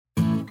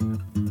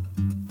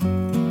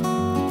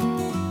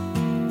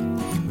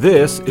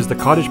This is the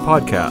Cottage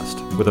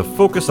Podcast, with a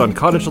focus on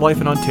cottage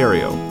life in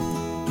Ontario.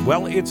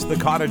 Well, it's the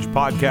Cottage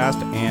Podcast,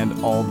 and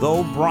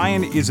although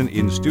Brian isn't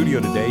in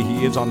studio today,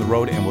 he is on the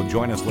road and will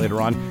join us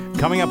later on.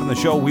 Coming up in the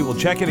show, we will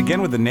check in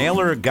again with the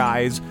Naylor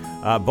guys.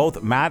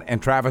 Both Matt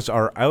and Travis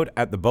are out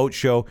at the boat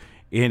show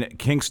in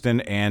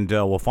Kingston, and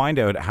we'll find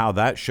out how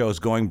that show's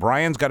going.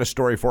 Brian's got a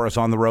story for us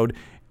on the road,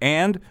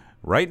 and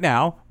right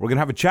now, we're going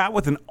to have a chat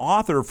with an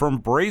author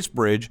from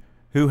Bracebridge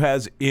who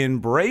has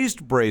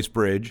embraced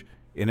Bracebridge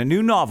in a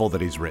new novel that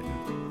he's written.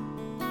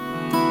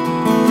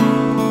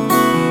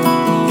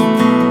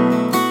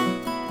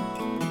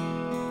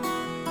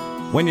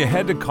 When you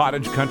head to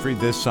cottage country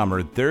this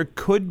summer, there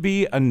could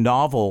be a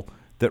novel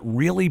that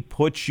really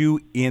puts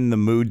you in the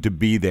mood to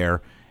be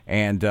there.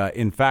 And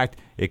in fact,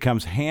 it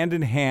comes hand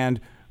in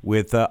hand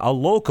with a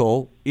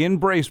local in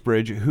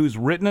Bracebridge who's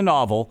written a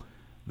novel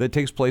that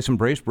takes place in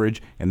Bracebridge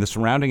and the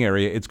surrounding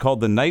area. It's called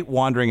The Night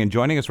Wandering, and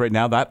joining us right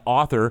now, that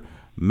author,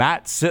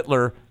 Matt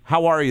Sitler.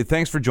 How are you?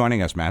 Thanks for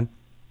joining us, man.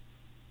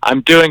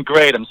 I'm doing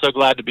great. I'm so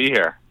glad to be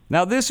here.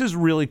 Now, this is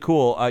really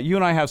cool. You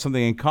and I have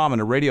something in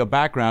common, a radio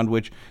background,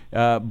 which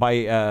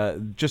by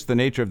just the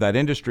nature of that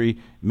industry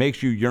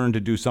makes you yearn to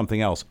do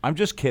something else. I'm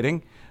just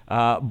kidding.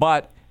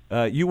 But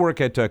you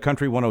work at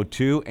Country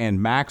 102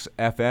 and Max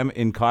FM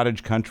in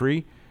Cottage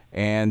Country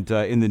and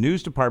in the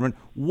news department.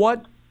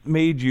 What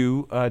made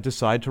you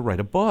decide to write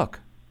a book?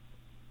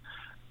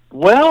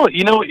 Well,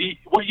 you know,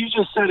 what you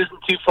just said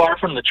isn't too far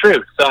from the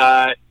truth.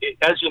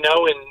 As you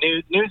know,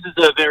 in news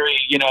is a very,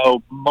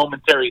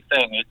 momentary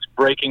thing. It's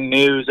breaking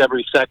news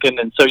every second,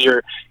 and so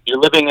you're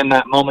living in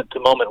that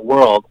moment-to-moment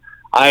world.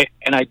 I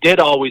did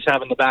always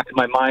have in the back of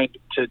my mind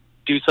to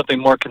do something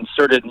more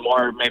concerted,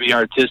 more maybe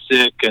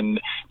artistic, and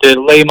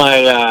to lay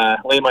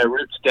my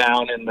roots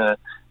down in the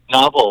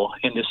novel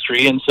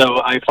industry. And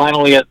so I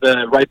finally, at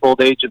the ripe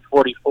old age of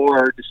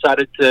 44,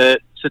 decided to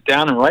sit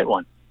down and write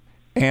one.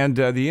 And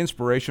the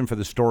inspiration for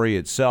the story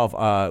itself,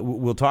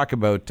 we'll talk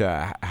about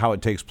how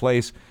it takes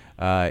place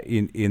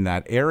in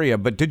that area.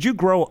 But did you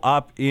grow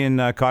up in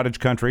cottage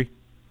country?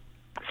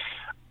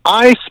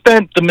 I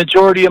spent the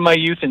majority of my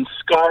youth in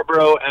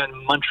Scarborough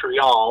and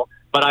Montreal,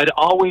 but I'd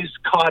always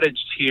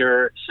cottaged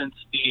here since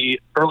the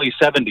early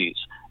 70s.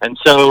 And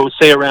so,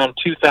 say around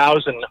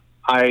 2000,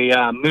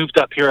 I moved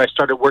up here. I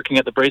started working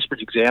at the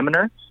Bracebridge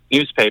Examiner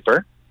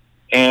newspaper,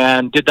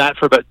 and did that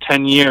for about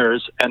 10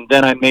 years, and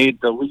then I made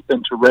the leap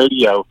into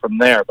radio from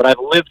there. But I've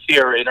lived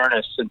here in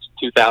earnest since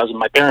 2000.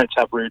 My parents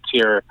have roots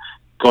here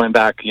going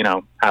back,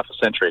 half a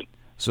century.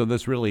 So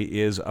this really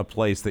is a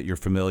place that you're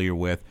familiar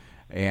with.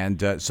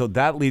 And so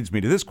that leads me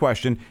to this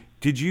question.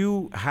 Did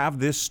you have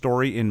this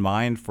story in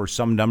mind for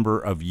some number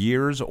of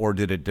years, or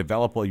did it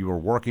develop while you were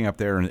working up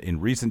there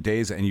in recent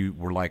days and you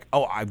were like,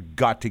 oh, I've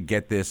got to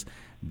get this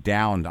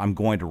down. I'm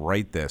going to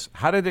write this.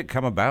 How did it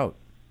come about?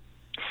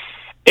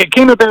 It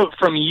came about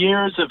from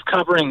years of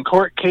covering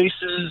court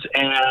cases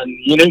and,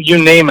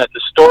 you name it,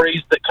 the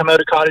stories that come out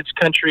of cottage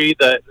country,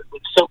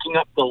 soaking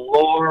up the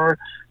lore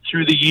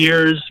through the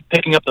years,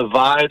 picking up the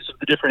vibes of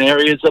the different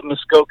areas of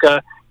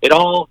Muskoka. It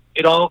all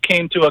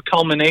came to a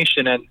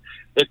culmination, and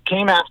it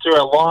came after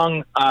a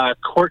long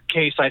court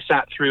case I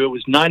sat through. It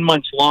was 9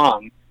 months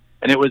long,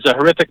 and it was a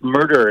horrific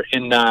murder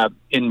in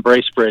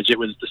Bracebridge. It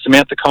was the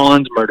Samantha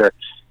Collins murder,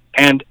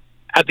 and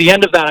at the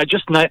end of that, I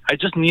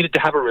just needed to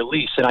have a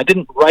release, and I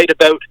didn't write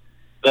about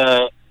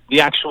the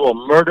actual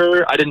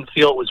murder. I didn't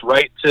feel it was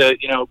right to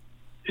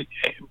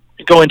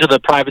go into the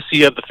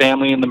privacy of the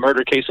family in the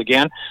murder case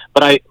again.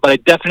 But I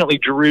definitely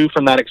drew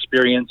from that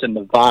experience and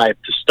the vibe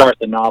to start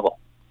the novel.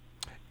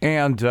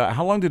 And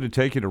how long did it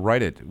take you to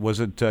write it? Was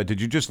it did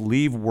you just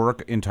leave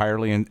work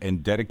entirely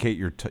and dedicate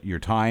your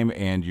time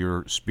and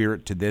your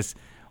spirit to this,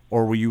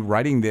 or were you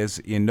writing this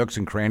in nooks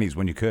and crannies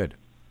when you could?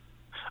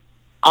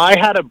 I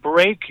had a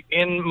break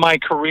in my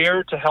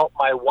career to help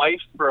my wife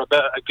for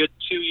about a good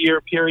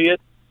 2-year period,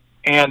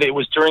 and it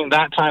was during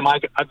that time,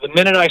 the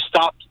minute I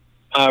stopped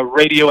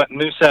radio at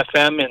Moose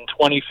FM in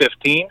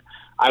 2015,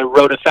 I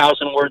wrote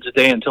 1,000 words a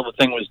day until the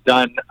thing was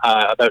done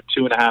about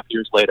 2.5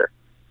 years later.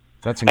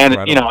 That's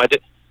incredible. And, I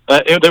did.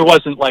 There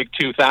wasn't like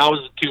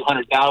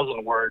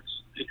 200,000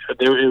 words.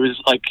 It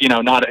was like,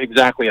 not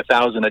exactly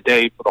 1,000 a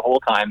day for the whole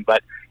time,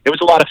 but it was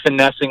a lot of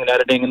finessing and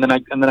editing, and then I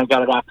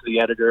got it off to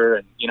the editor,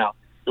 and,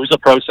 it was a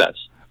process.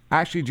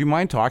 Actually, do you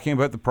mind talking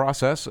about the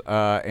process?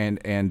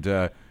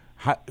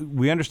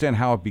 We understand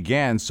how it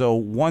began. So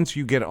once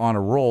you get on a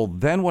roll,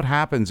 then what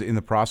happens in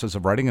the process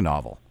of writing a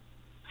novel?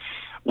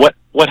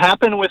 What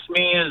happened with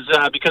me is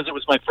because it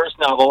was my first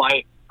novel,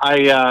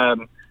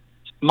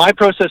 my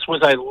process was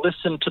I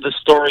listened to the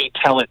story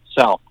tell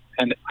itself,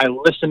 and I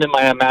listened in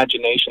my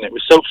imagination. It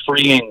was so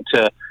freeing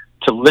to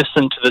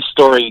listen to the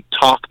story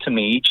talk to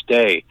me each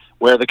day,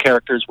 where the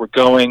characters were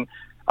going.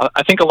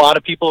 I think a lot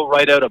of people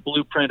write out a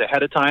blueprint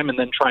ahead of time and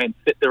then try and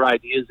fit their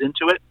ideas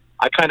into it.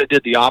 I kind of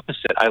did the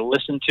opposite. I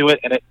listened to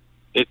it, and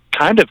it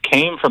kind of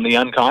came from the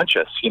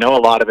unconscious. A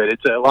lot of it.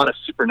 It's a lot of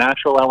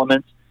supernatural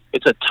elements.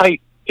 It's a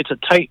tight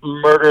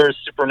murder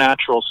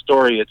supernatural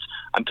story.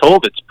 I'm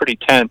told it's pretty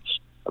tense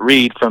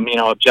read from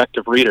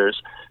objective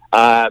readers,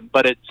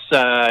 But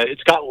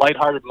it's got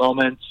lighthearted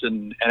moments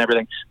and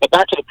everything. But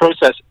back to the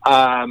process,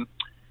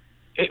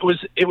 it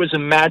was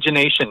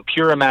imagination,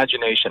 pure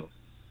imagination.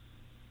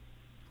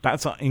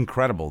 That's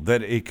incredible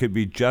that it could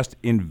be just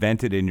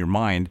invented in your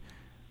mind,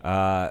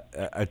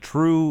 a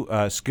true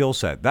skill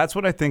set. That's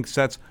what I think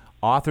sets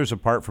authors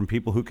apart from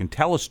people who can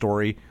tell a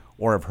story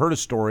or have heard a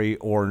story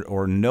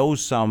or know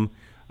some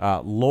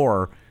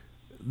lore,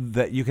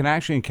 that you can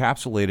actually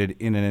encapsulate it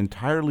in an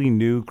entirely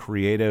new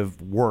creative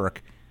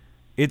work.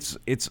 It's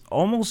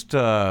almost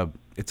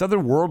it's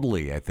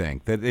otherworldly, I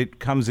think, that it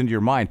comes into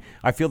your mind.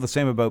 I feel the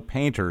same about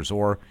painters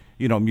or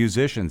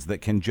musicians that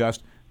can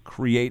just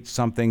create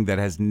something that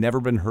has never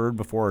been heard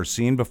before or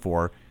seen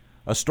before.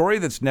 A story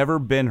that's never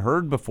been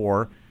heard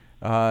before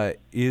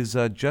is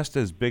just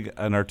as big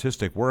an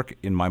artistic work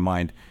in my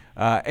mind.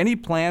 Any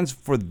plans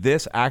for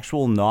this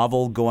actual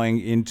novel going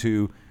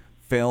into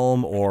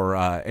film or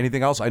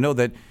anything else? I know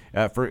that,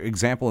 for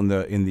example, in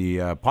the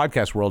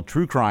podcast world,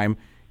 true crime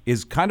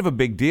is kind of a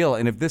big deal.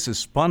 And if this is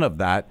spun of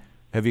that,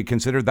 have you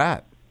considered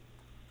that?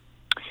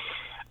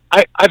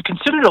 I've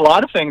considered a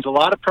lot of things, a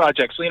lot of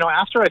projects.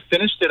 After I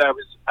finished it,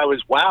 I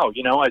was wow.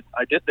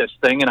 I did this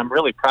thing, and I'm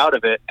really proud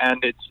of it.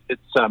 And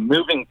it's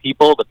moving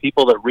people. The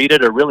people that read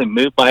it are really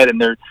moved by it, and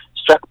they're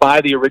struck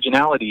by the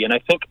originality. And I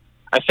think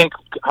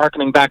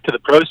harkening back to the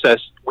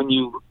process, when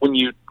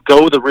you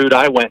go the route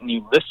I went and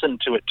you listen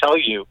to it tell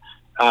you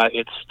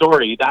its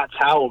story, that's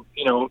how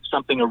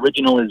something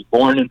original is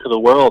born into the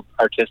world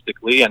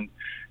artistically. And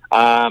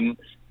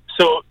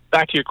so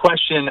back to your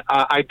question,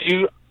 I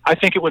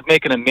think it would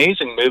make an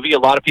amazing movie. A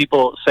lot of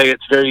people say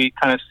it's very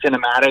kind of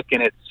cinematic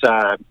in its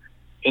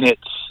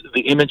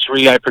the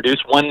imagery I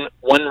produce.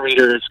 One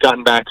reader has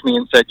gotten back to me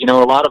and said, a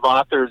lot of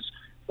authors,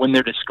 when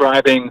they're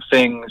describing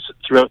things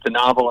throughout the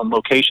novel and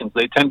locations,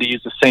 they tend to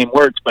use the same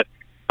words, but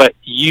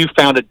you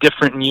found a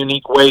different and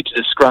unique way to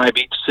describe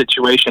each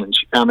situation, and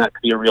she found that to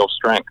be a real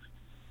strength.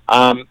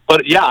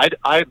 But yeah,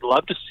 I'd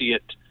love to see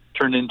it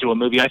turned into a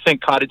movie. I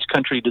think Cottage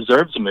Country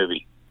deserves a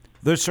movie.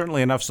 There's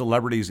certainly enough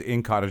celebrities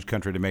in Cottage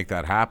Country to make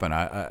that happen.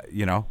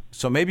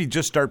 So maybe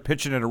just start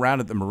pitching it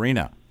around at the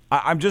marina.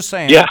 I'm just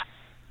saying. Yeah.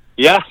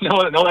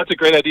 No, that's a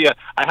great idea.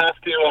 I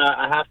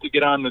have to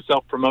get on the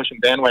self-promotion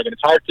bandwagon.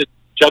 It's hard to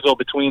juggle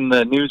between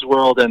the news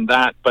world and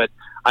that, but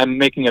I'm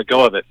making a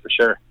go of it for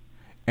sure.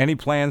 Any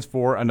plans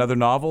for another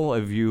novel?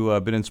 Have you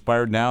been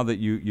inspired now that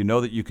you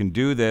know that you can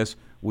do this?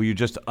 Will you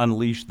just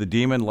unleash the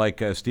demon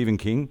like Stephen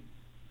King?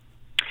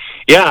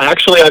 Yeah,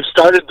 actually, I've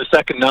started the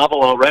second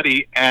novel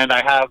already, and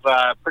I have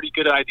a pretty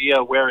good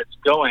idea where it's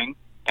going.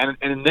 And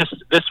in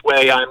this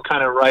way, I'm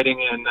kind of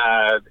writing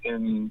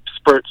in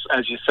spurts,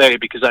 as you say,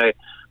 because I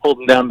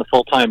holding down the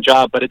full-time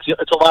job. But it's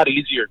a lot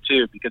easier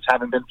too, because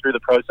having been through the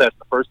process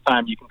the first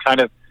time, you can kind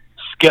of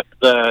skip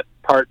the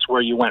parts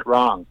where you went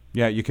wrong.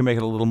 Yeah, you can make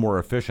it a little more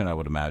efficient, I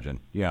would imagine.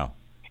 Yeah.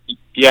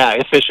 Yeah,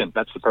 efficient.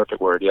 That's the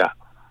perfect word. Yeah.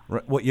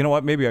 Right. Well, you know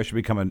what? Maybe I should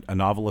become a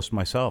novelist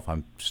myself.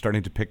 I'm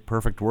starting to pick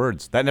perfect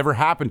words. That never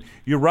happened.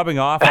 You're rubbing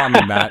off on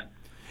me, Matt.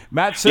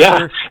 Matt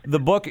Sitler, yeah. The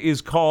book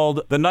is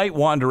called The Night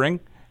Wandering,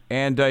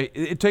 and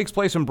it takes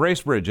place in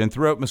Bracebridge and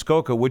throughout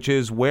Muskoka, which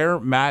is where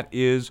Matt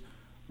is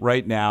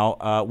right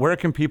now. Where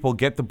can people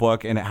get the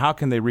book, and how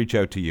can they reach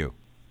out to you?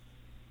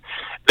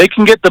 They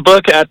can get the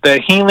book at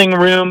the Healing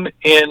Room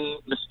in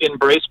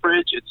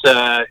Bracebridge.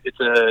 It's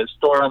a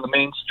store on the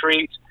main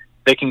street.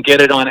 They can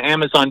get it on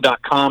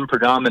Amazon.com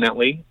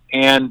predominantly.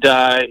 And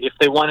if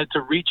they wanted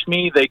to reach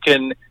me, they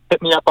can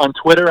hit me up on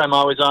Twitter. I'm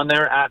always on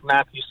there, at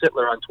Matthew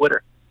Sitler on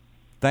Twitter.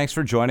 Thanks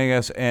for joining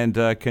us, and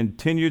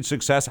continued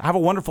success. Have a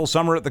wonderful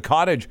summer at the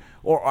Cottage,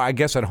 or I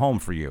guess at home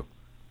for you.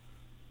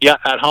 Yeah,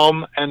 at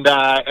home, and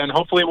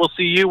hopefully we'll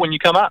see you when you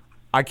come up.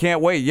 I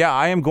can't wait. Yeah,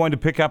 I am going to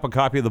pick up a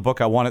copy of the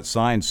book. I want it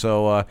signed,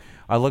 so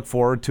I look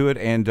forward to it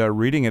and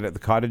reading it at the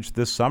Cottage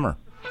this summer.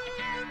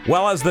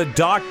 Well, as the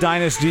Dock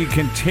Dynasty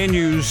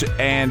continues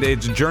and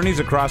its journeys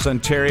across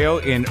Ontario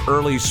in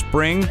early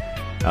spring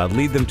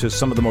lead them to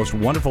some of the most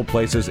wonderful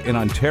places in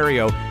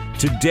Ontario.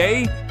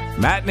 Today,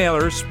 Matt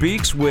Naylor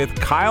speaks with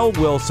Kyle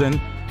Wilson,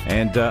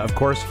 and of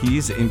course,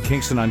 he's in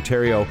Kingston,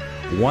 Ontario,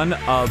 one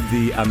of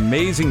the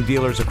amazing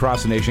dealers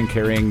across the nation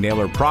carrying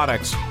Naylor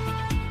products.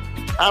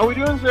 How are we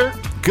doing, sir?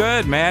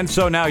 Good, man.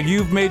 So now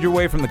you've made your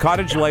way from the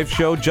Cottage Life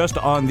show just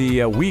on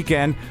the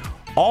weekend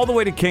all the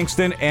way to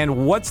Kingston,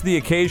 and what's the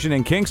occasion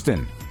in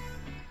Kingston?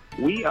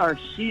 We are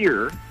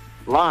here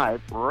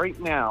live right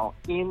now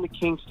in the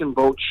Kingston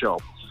Boat Show.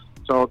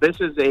 So this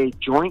is a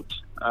joint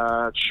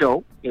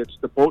show. It's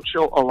the boat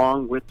show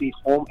along with the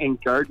Home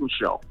and Garden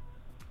Show.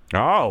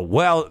 Oh,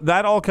 well,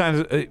 that all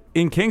kinds of...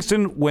 in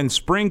Kingston, when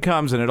spring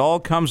comes and it all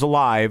comes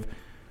alive,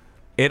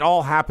 it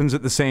all happens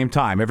at the same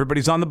time.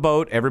 Everybody's on the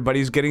boat.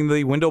 Everybody's getting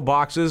the window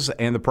boxes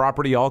and the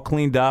property all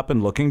cleaned up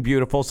and looking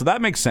beautiful. So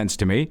that makes sense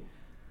to me.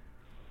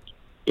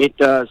 It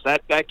does.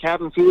 That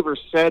cabin fever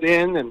set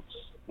in,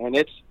 and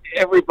it's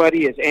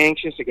everybody is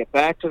anxious to get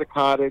back to the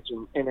cottage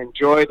and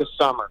enjoy the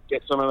summer,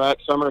 get some of that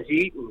summer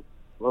heat and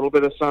a little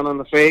bit of sun on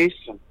the face.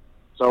 And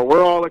so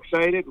we're all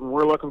excited, and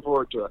we're looking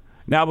forward to it.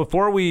 Now,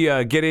 before we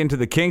get into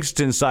the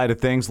Kingston side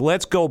of things,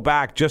 let's go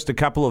back just a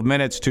couple of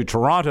minutes to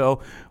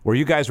Toronto, where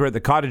you guys were at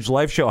the Cottage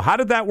Life Show. How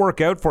did that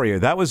work out for you?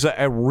 That was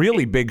a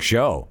really big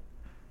show.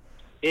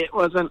 It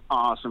was an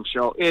awesome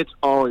show. It's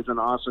always an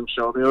awesome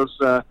show. There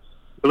was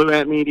Blue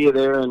Ant Media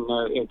there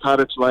in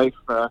Cottage Life.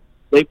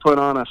 They put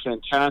on a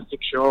fantastic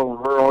show,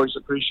 and we're always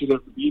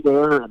appreciative to be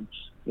there. And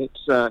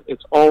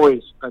it's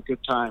always a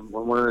good time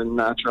when we're in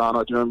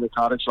Toronto doing the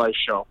Cottage Life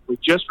Show. We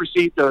just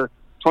received our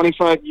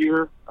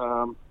 25-year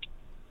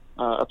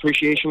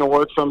appreciation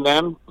award from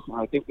them.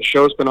 I think the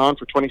show's been on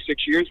for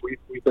 26 years.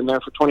 We've been there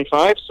for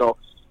 25, so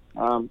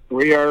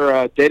we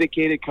are a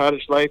dedicated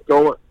Cottage Life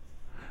goer.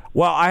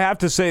 Well, I have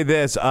to say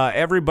this.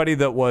 Everybody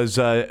that was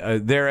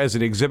there as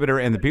an exhibitor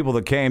and the people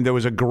that came, there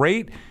was a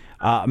great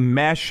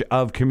mesh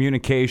of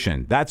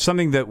communication. That's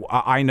something that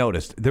I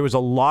noticed. There was a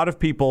lot of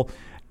people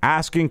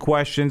asking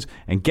questions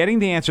and getting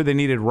the answer they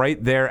needed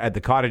right there at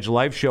the Cottage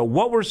Life Show.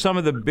 What were some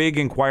of the big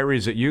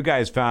inquiries that you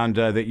guys found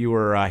that you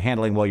were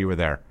handling while you were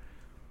there?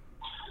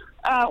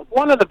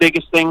 One of the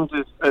biggest things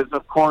is,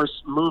 of course,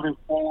 moving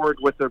forward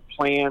with their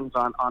plans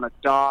on a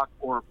dock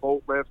or a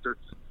boat lift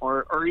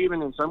or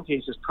even in some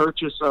cases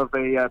purchase of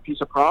a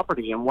piece of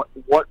property, and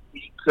what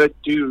we could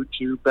do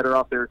to better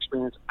off their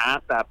experience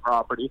at that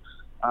property,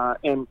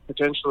 and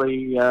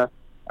potentially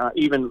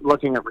even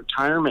looking at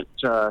retirement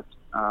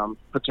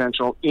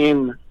potential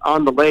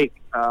on the lake.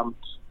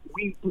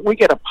 We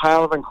get a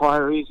pile of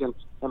inquiries, and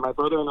my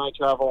brother and I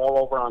travel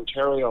all over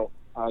Ontario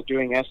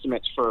doing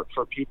estimates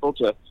for people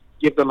to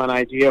give them an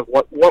idea of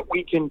what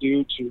we can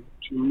do to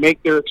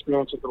make their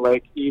experience at the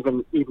lake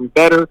even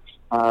better,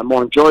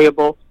 more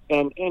enjoyable,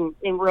 and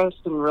in rest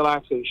and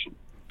relaxation.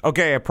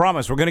 Okay, I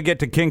promise we're going to get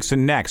to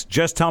Kingston next.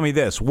 Just tell me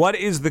this. What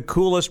is the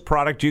coolest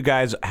product you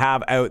guys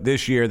have out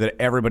this year that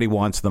everybody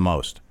wants the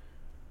most?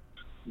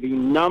 The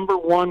number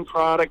one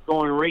product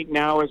going right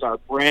now is our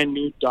brand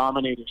new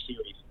Dominator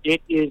series.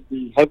 It is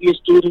the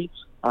heaviest duty,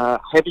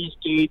 heaviest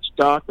gauge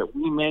dock that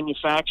we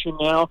manufacture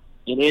now,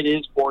 and it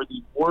is for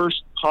the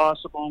worst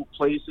possible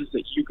places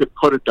that you could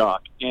put a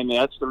dock. And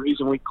that's the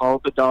reason we call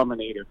it the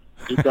Dominator.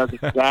 It does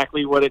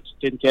exactly what it's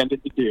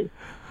intended to do.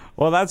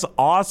 Well, that's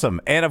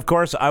awesome. And, of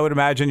course, I would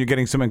imagine you're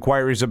getting some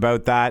inquiries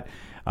about that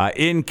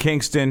in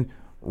Kingston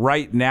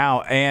right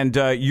now. And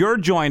you're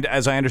joined,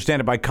 as I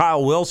understand it, by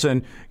Kyle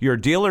Wilson, your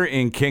dealer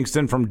in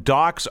Kingston from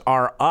Docks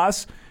R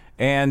Us.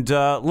 And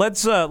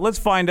let's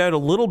find out a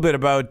little bit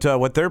about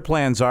what their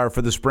plans are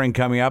for the spring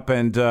coming up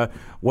and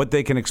what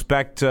they can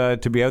expect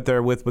to be out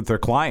there with their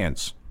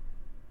clients.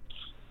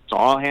 So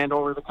I'll hand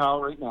over to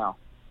Kyle right now.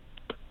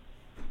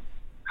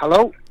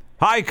 Hello.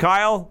 Hi,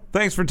 Kyle.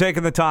 Thanks for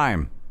taking the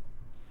time.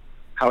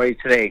 How are you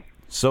today?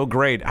 So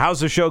great. How's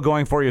the show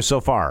going for you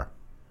so far?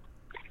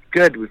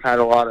 Good. We've had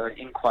a lot of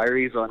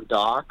inquiries on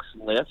docks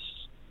and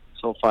lifts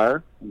so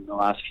far in the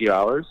last few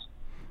hours.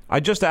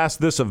 I just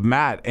asked this of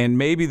Matt, and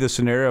maybe the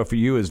scenario for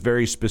you is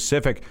very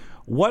specific.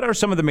 What are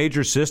some of the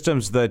major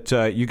systems that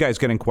you guys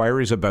get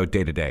inquiries about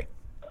day to day?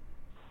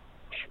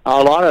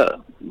 A lot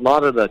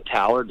of the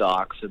tower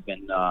docks have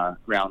been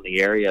around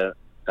the area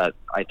that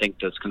I think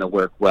that's going to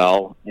work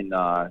well in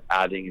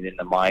adding it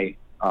into my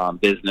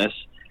business.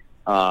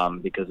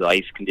 Because the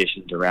ice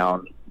conditions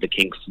around the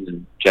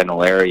Kingston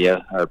general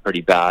area are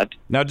pretty bad.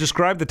 Now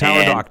describe the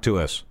tower dock to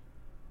us.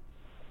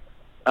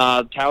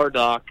 Tower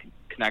dock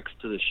connects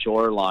to the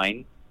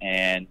shoreline,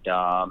 and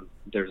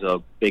there's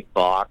a big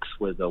box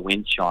with a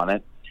winch on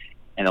it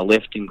and a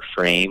lifting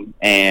frame,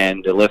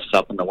 and it lifts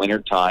up in the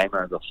wintertime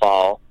or the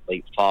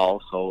late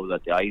fall, so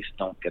that the ice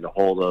don't get a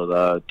hold of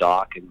the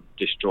dock and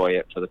destroy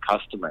it for the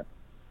customer.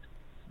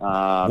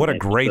 What a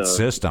great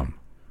system.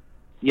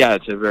 Yeah,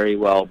 it's a very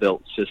well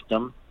built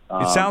system.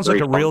 It sounds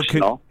like a real.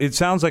 It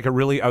sounds like a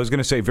really. I was going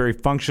to say very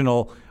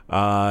functional,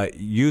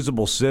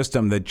 usable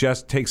system that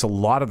just takes a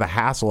lot of the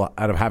hassle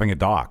out of having a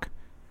dock.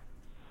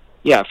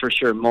 Yeah, for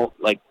sure.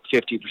 Like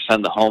 50%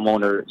 of the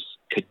homeowners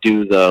could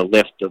do the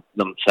lift of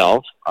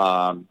themselves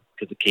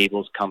because the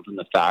cables come from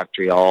the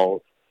factory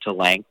all to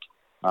length.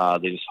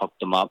 They just hook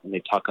them up and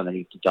they tuck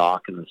underneath the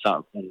dock in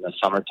the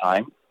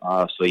summertime,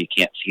 so you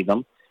can't see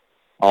them.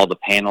 All the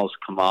panels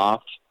come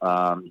off.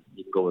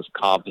 You can go with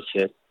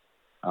composite,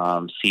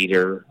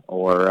 cedar,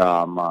 or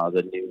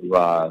the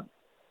new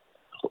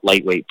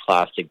lightweight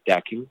plastic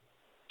decking,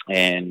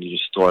 and you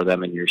just store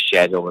them in your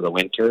shed over the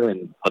winter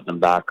and put them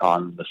back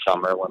on the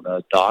summer when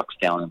the dock's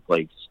down in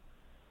place.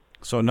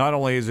 So not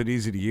only is it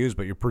easy to use,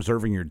 but you're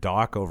preserving your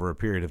dock over a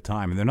period of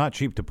time, and they're not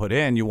cheap to put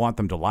in. You want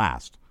them to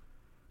last.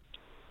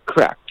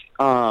 Correct.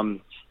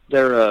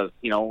 They're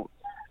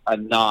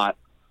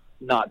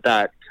not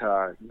that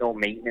no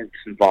maintenance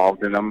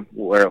involved in them.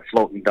 Where a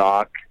floating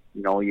dock,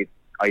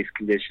 ice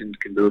conditions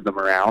can move them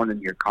around,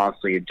 and you're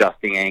constantly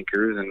adjusting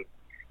anchors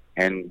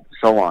and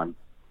so on.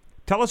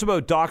 Tell us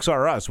about Docks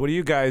R Us. What do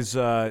you guys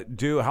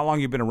do? How long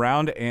you've been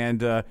around,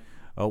 and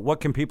what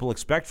can people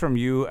expect from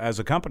you as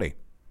a company?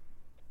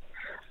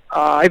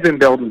 I've been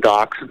building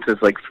docks since I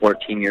was like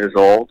 14 years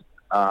old.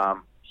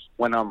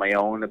 Went on my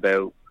own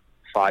about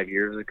 5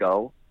 years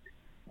ago,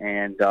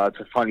 And it's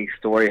a funny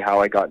story how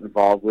I got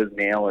involved with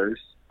Naylors.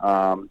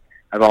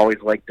 I've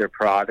always liked their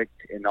product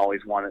and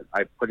always wanted.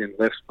 I put in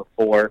lifts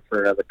before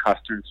for other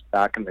customers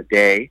back in the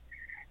day,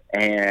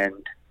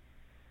 and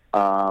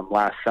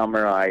last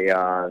summer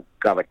I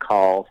got a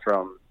call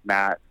from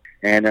Matt,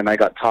 and then I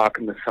got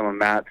talking to some of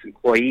Matt's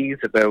employees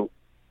about,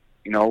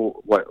 you know,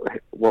 what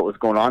was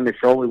going on. They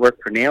said, "Oh, we work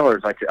for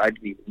Naylors." I said, I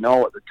didn't even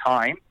know at the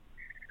time.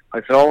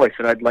 I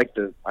said, I'd like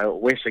to. I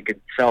wish I could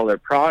sell their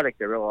product.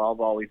 I've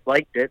always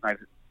liked it. And I've,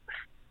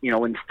 you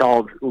know,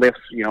 installed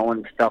lifts, you know,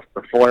 and stuff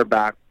before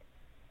back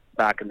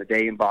in the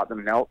day and bought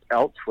them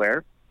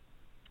elsewhere.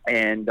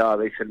 And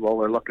they said, well,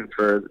 we're looking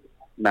for,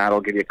 Matt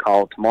will give you a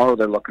call tomorrow.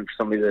 They're looking for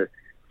somebody to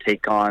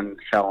take on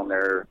selling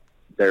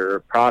their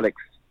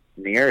products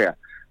in the area.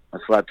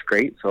 So that's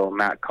great. So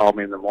Matt called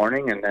me in the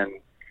morning, and then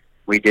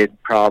we did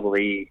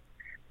probably,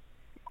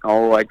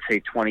 I'd say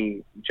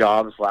 20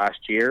 jobs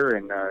last year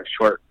in a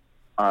short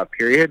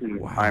period. And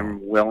wow. I'm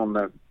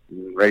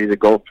ready to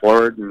go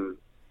forward and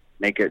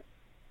make it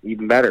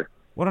even better.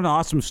 What an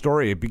awesome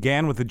story. It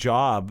began with a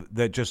job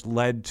that just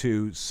led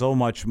to so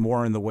much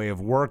more in the way of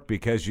work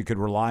because you could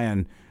rely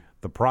on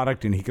the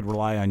product and he could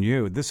rely on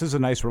you. This is a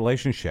nice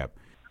relationship.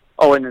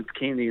 Oh, and it's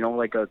came to, you know,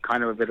 like a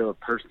kind of a bit of a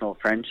personal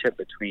friendship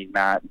between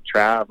Matt and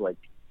Trav. Like,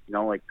 you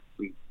know, like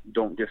we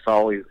don't just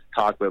always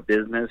talk about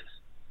business.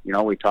 You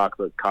know, we talk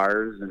about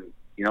cars and,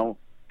 you know,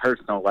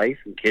 personal life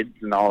and kids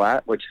and all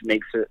that, which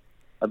makes it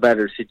a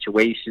better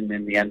situation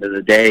in the end of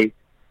the day.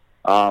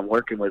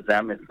 Working with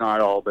them, it's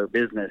not all about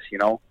business, you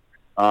know.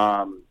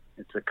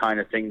 It's the kind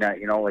of thing that,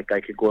 you know, like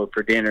I could go out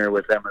for dinner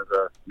with them as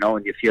a, you know,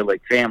 and you feel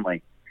like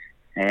family.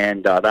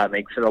 And that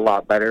makes it a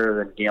lot better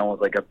than dealing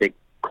with like a big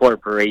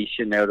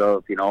corporation out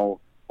of, you know,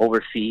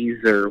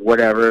 overseas or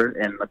whatever.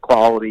 And the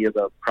quality of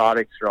the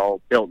products are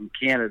all built in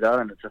Canada,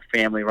 and it's a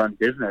family-run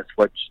business,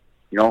 which,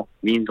 you know,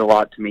 means a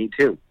lot to me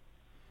too.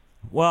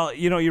 Well,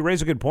 you know, you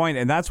raise a good point,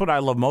 and that's what I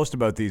love most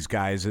about these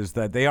guys is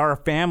that they are a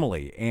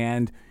family,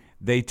 and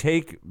they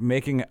take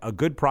making a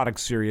good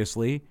product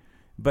seriously,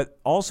 but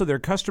also their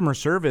customer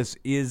service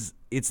it's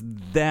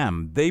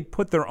them. They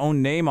put their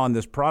own name on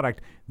this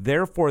product,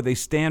 therefore they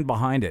stand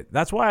behind it.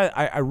 That's why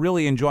I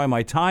really enjoy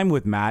my time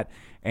with Matt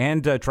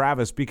and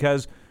Travis,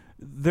 because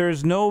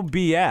there's no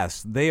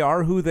BS. They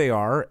are who they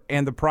are,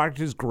 and the product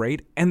is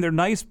great, and they're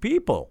nice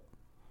people.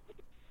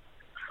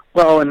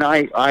 Well, and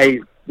I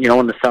you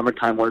know, in the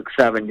summertime work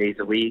 7 days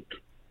a week,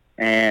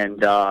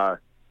 and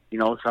you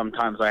know,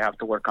 sometimes I have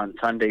to work on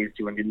Sundays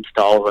doing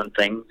installs and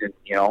things, and,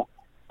 you know,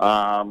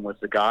 with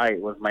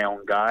my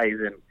own guys,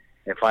 and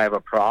if I have a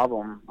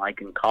problem, I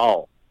can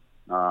call,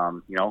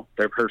 you know,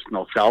 their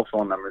personal cell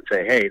phone number and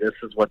say, hey, this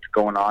is what's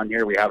going on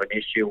here. We have an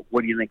issue.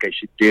 What do you think I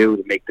should do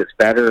to make this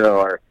better?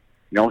 Or,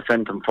 you know,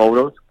 send some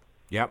photos.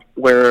 Yep.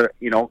 Where,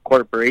 you know,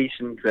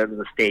 corporations out of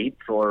the States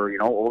or, you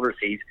know,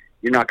 overseas,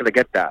 you're not going to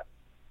get that.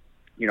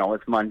 You know,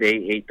 it's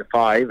Monday, 8 to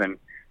 5, and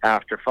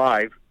after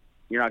 5,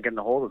 you're not getting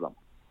a hold of them.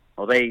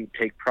 Well, they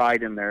take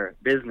pride in their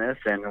business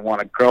and want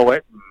to grow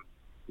it. And,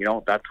 you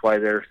know, that's why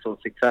they're so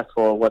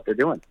successful at what they're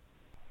doing.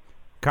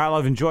 Kyle,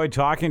 I've enjoyed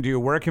talking to you.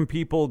 Where can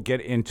people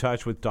get in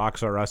touch with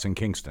Docs R Us in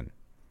Kingston?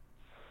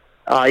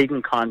 You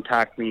can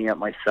contact me at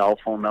my cell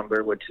phone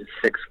number, which is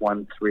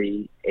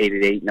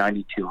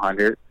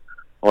 613-888-9200,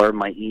 or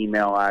my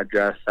email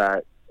address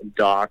at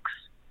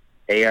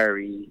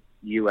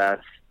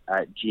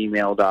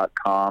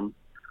docsareus@gmail.com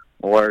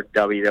or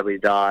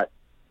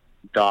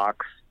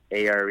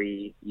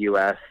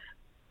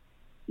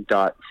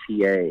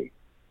www.docsareus.ca.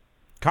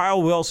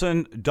 Kyle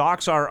Wilson,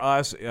 Docs R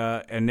Us,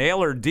 a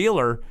Naylor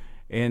dealer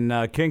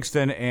in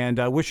Kingston,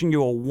 and wishing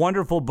you a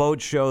wonderful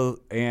boat show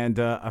and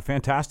a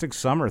fantastic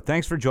summer.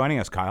 Thanks for joining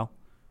us, Kyle.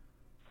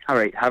 All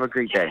right. Have a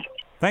great day.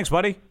 Thanks,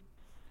 buddy.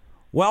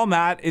 Well,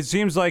 Matt, it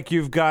seems like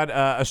you've got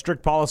a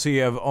strict policy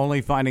of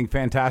only finding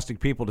fantastic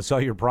people to sell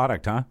your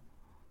product, huh?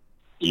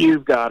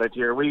 You've got it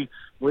here. We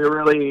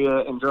really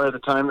enjoy the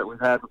time that we've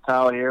had with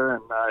Kyle here,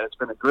 and it's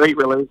been a great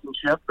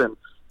relationship, and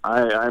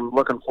I'm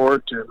looking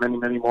forward to many,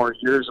 many more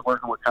years of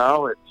working with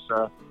Kyle.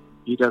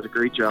 He does a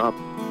great job.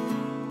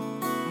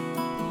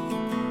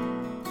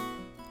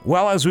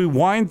 Well, as we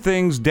wind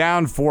things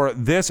down for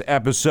this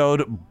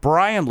episode,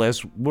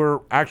 Brianless, we're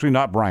actually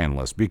not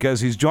Brianless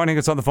because he's joining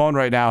us on the phone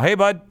right now. Hey,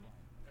 bud.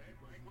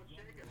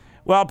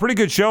 Well, pretty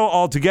good show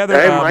altogether.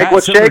 Hey, Mike, Matt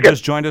what's Sitler shaking?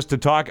 just joined us to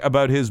talk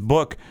about his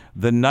book,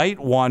 The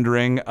Night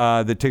Wandering,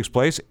 that takes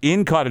place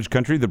in Cottage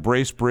Country, the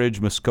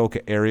Bracebridge,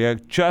 Muskoka area.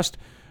 Just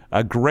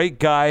a great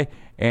guy.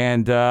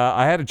 And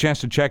I had a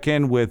chance to check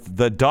in with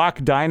the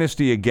Doc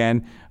Dynasty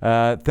again.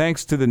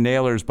 Thanks to the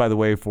Naylors, by the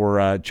way,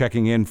 for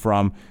checking in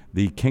from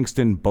the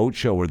Kingston Boat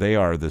Show where they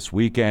are this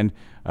weekend.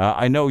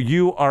 I know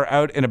you are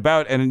out and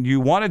about, and you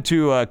wanted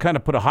to kind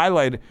of put a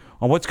highlight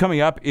on what's coming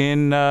up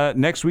in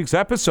next week's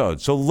episode.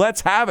 So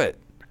let's have it.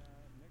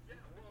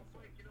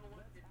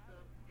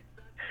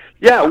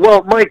 Yeah,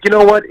 well, Mike, you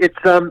know what? It's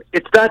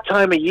that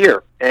time of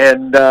year,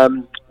 and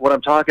what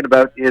I'm talking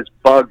about is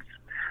bugs.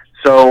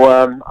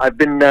 So I've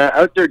been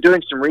out there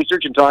doing some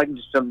research and talking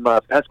to some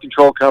pest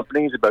control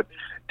companies about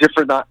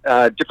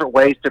different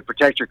ways to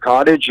protect your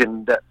cottage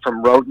and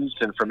from rodents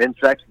and from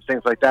insects and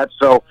things like that.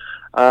 So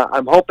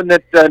I'm hoping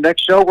that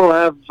next show we'll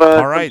have.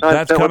 All right,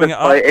 that's coming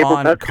up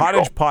on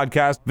Cottage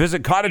Podcast.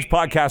 Visit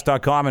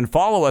cottagepodcast.com and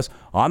follow us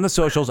on the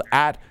socials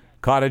at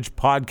Cottage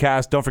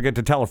Podcast. Don't forget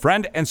to tell a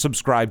friend and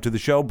subscribe to the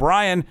show.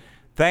 Brian,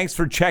 thanks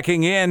for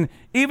checking in,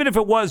 even if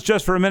it was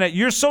just for a minute.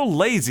 You're so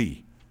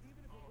lazy.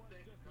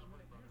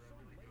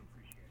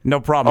 No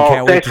problem.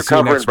 Can't wait to see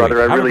you next week.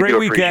 Brother. Have really a great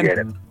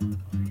weekend.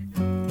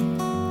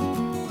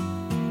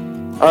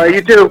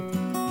 You too.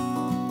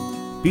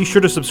 Be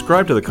sure to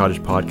subscribe to the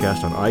Cottage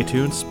Podcast on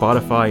iTunes,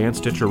 Spotify, and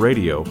Stitcher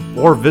Radio,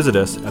 or visit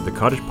us at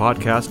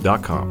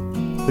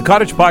thecottagepodcast.com. The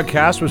Cottage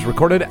Podcast was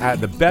recorded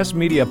at the Best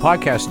Media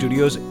Podcast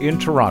Studios in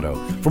Toronto.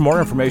 For more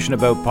information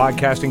about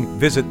podcasting,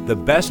 visit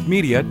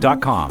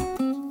thebestmedia.com.